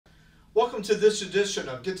Welcome to this edition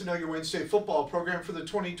of Get to Know Your Wayne State football program for the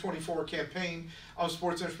 2024 campaign. I'm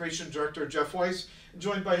Sports Information Director Jeff Weiss,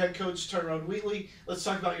 joined by head coach Tyrone Wheatley. Let's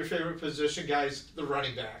talk about your favorite position, guys, the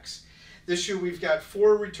running backs. This year we've got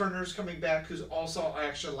 4 returners coming back who all saw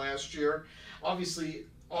action last year. Obviously,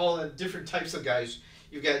 all in different types of guys.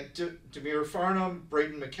 You've got Demir Farnham,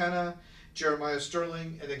 Braden McKenna, Jeremiah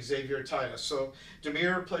Sterling, and Xavier Tyus. So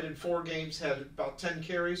Demir played in 4 games, had about 10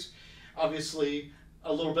 carries. Obviously,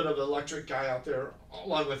 a little bit of an electric guy out there,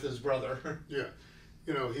 along with his brother. Yeah.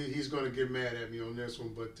 You know, he's going to get mad at me on this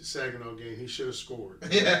one, but the Saginaw game, he should have scored.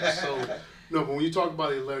 Yeah. So, no, but when you talk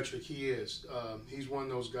about electric, he is. He's one of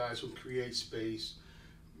those guys who create space,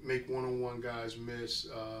 make one-on-one guys miss.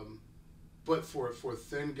 But for a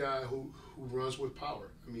thin guy who runs with power,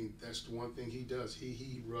 I mean, that's the one thing he does.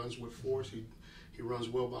 He runs with force. He runs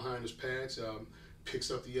well behind his pads, picks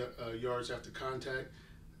up the yards after contact.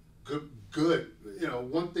 Good. You know,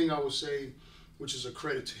 one thing I would say, which is a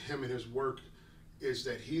credit to him and his work, is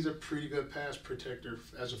that he's a pretty good pass protector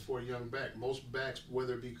for a young back. Most backs,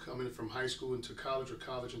 whether it be coming from high school into college or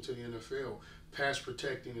college into the NFL, pass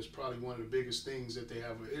protecting is probably one of the biggest things that they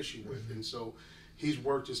have an issue with. Mm-hmm. And so he's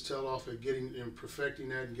worked his tail off at getting and perfecting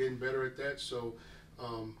that and getting better at that. So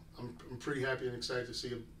I'm pretty happy and excited to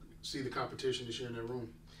see the competition this year in that room.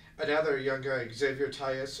 Another young guy, Xavier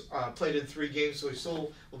Tyus, played in 3 games, so he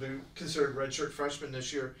still will be considered redshirt freshman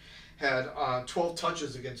this year. Had 12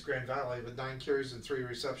 touches against Grand Valley with 9 carries and 3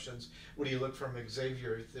 receptions. What do you look from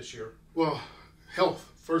Xavier this year? Well, health,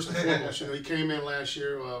 first and foremost. You know, he came in last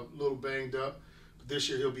year a little banged up. But this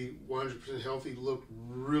year he'll be 100% healthy. Looked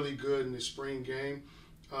really good in the spring game.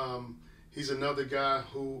 He's another guy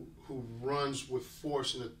who runs with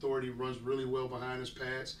force and authority, runs really well behind his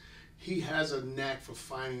pads. He has a knack for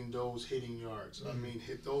finding those hitting yards. Mm-hmm. I mean,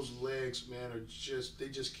 hit those legs, man, they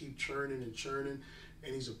just keep churning and churning.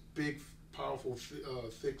 And he's a big, powerful,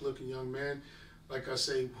 thick-looking young man, like I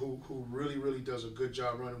say, who really, really does a good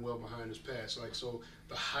job running well behind his pass. Like, so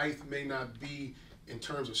the height may not be in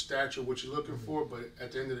terms of stature what you're looking for, but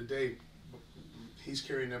at the end of the day, he's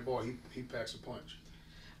carrying that ball. He packs a punch.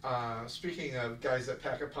 Speaking of guys that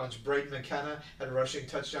pack a punch, Braden McKenna had a rushing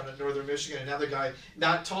touchdown at Northern Michigan. Another guy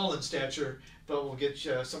not tall in stature, but will get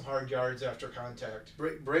you some hard yards after contact.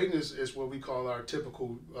 Braden is what we call our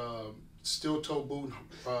typical steel-toe boot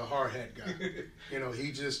hard hat guy. You know,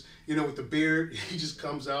 he just, you know, with the beard, he just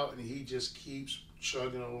comes out and he just keeps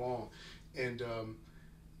chugging along. And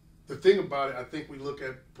the thing about it, I think we look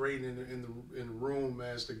at Braden in the room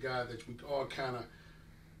as the guy that we all kind of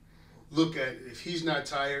look at. If he's not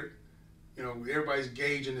tired, you know, everybody's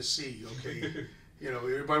gauging to see, okay, you know,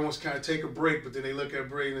 everybody wants to kind of take a break, but then they look at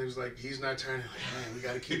Braden and it's like, he's not tired, like, man, we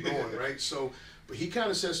got to keep going, right? So, but he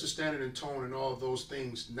kind of sets the standard and tone and all of those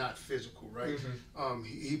things, not physical, right? Mm-hmm.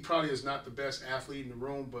 He probably is not the best athlete in the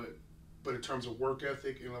room, but in terms of work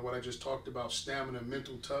ethic and like what I just talked about, stamina and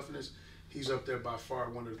mental toughness, he's up there by far,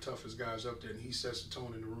 one of the toughest guys up there, and he sets the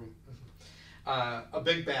tone in the room. Mm-hmm. A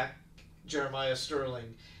big back, Jeremiah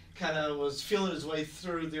Sterling, kind of was feeling his way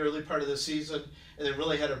through the early part of the season and then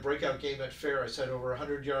really had a breakout game at Ferris. Had over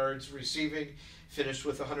 100 yards receiving, finished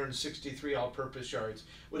with 163 all-purpose yards.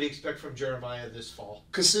 What do you expect from Jeremiah this fall?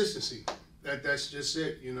 Consistency. That's just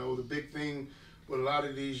it. You know, the big thing with a lot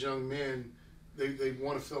of these young men, they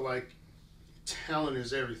want to feel like talent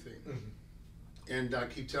is everything. Mm-hmm. And I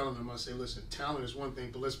keep telling them, I say, listen, talent is one thing,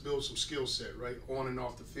 but let's build some skill set, right, on and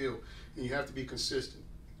off the field. And you have to be consistent.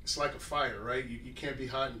 It's like a fire, right? You can't be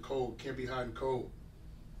hot and cold. Can't be hot and cold.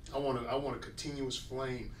 I want a continuous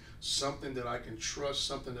flame, something that I can trust,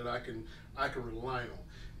 something that I can rely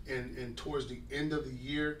on. And towards the end of the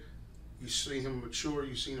year, you see him mature,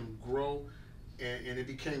 you see him grow, and it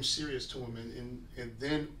became serious to him. And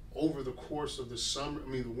then over the course of the summer,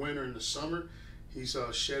 the winter and the summer, he's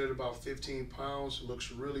shedded about 15 pounds.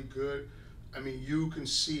 Looks really good. I mean, you can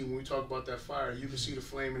see, when we talk about that fire, you can see the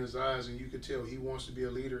flame in his eyes, and you can tell he wants to be a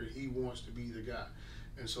leader, and he wants to be the guy.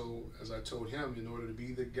 And so, as I told him, in order to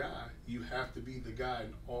be the guy, you have to be the guy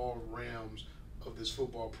in all realms of this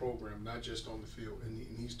football program, not just on the field. And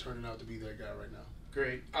he's turning out to be that guy right now.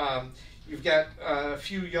 Great. You've got a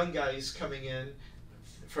few young guys coming in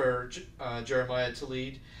for Jeremiah to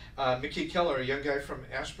lead. Mickey Keller, a young guy from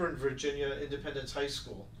Ashburn, Virginia Independence High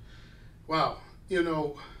School. Wow. You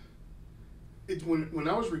know, when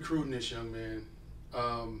I was recruiting this young man,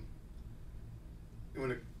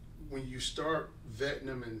 when you start vetting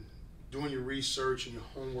him and doing your research and your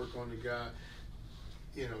homework on the guy,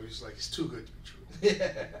 you know, it's too good to be true.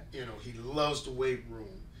 Yeah. You know, he loves the weight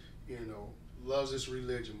room, you know, loves his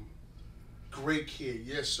religion. Great kid,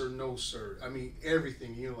 yes sir, no sir. I mean,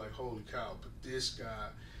 everything. You're like, holy cow. But this guy,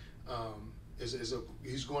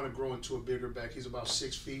 He's going to grow into a bigger back. He's about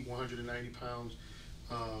 6 feet, 190 pounds.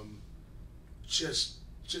 Just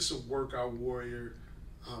a workout warrior.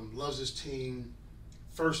 Loves his team.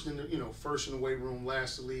 First in the weight room,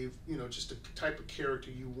 last to leave. Just the type of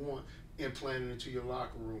character you want implanted into your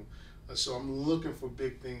locker room. So I'm looking for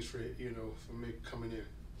big things for me coming in.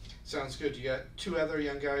 Sounds good. You got two other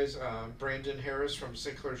young guys, Brandon Harris from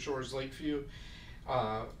St. Clair Shores Lakeview,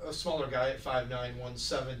 a smaller guy at 5'9",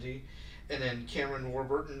 170, and then Cameron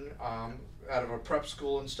Warburton out of a prep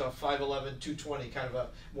school and stuff, 5'11", 220, kind of a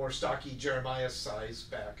more stocky Jeremiah size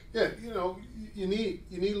back. Yeah, you need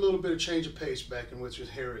a little bit of change of pace back in Richard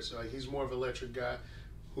Harris. He's more of an electric guy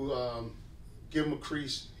who give him a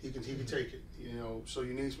crease, he can take it. So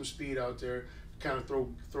you need some speed out there, kind of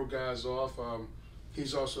throw guys off.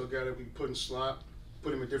 He's also a guy that we put in slot,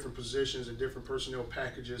 put him in different positions and different personnel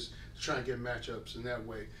packages to try and get matchups in that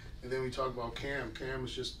way. And then we talk about Cam. Cam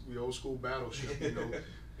is just the old school battleship.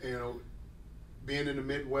 Being in the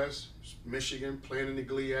Midwest, Michigan, playing in the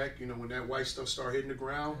GLIAC, when that white stuff start hitting the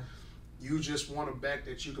ground, you just want a back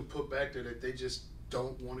that you can put back there that they just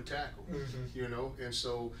don't want to tackle. And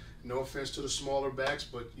so no offense to the smaller backs,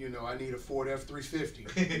 but I need a Ford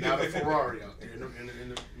F-350, not a Ferrari out there.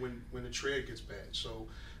 When the tread gets bad, so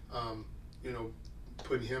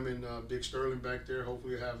putting him in Big Sterling back there.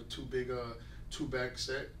 Hopefully, we'll have a two back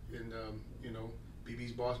set, and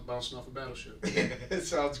BB's bouncing off a battleship. It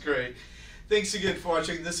sounds great. Thanks again for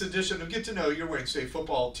watching this edition of Get to Know Your Wayne State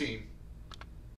Football Team.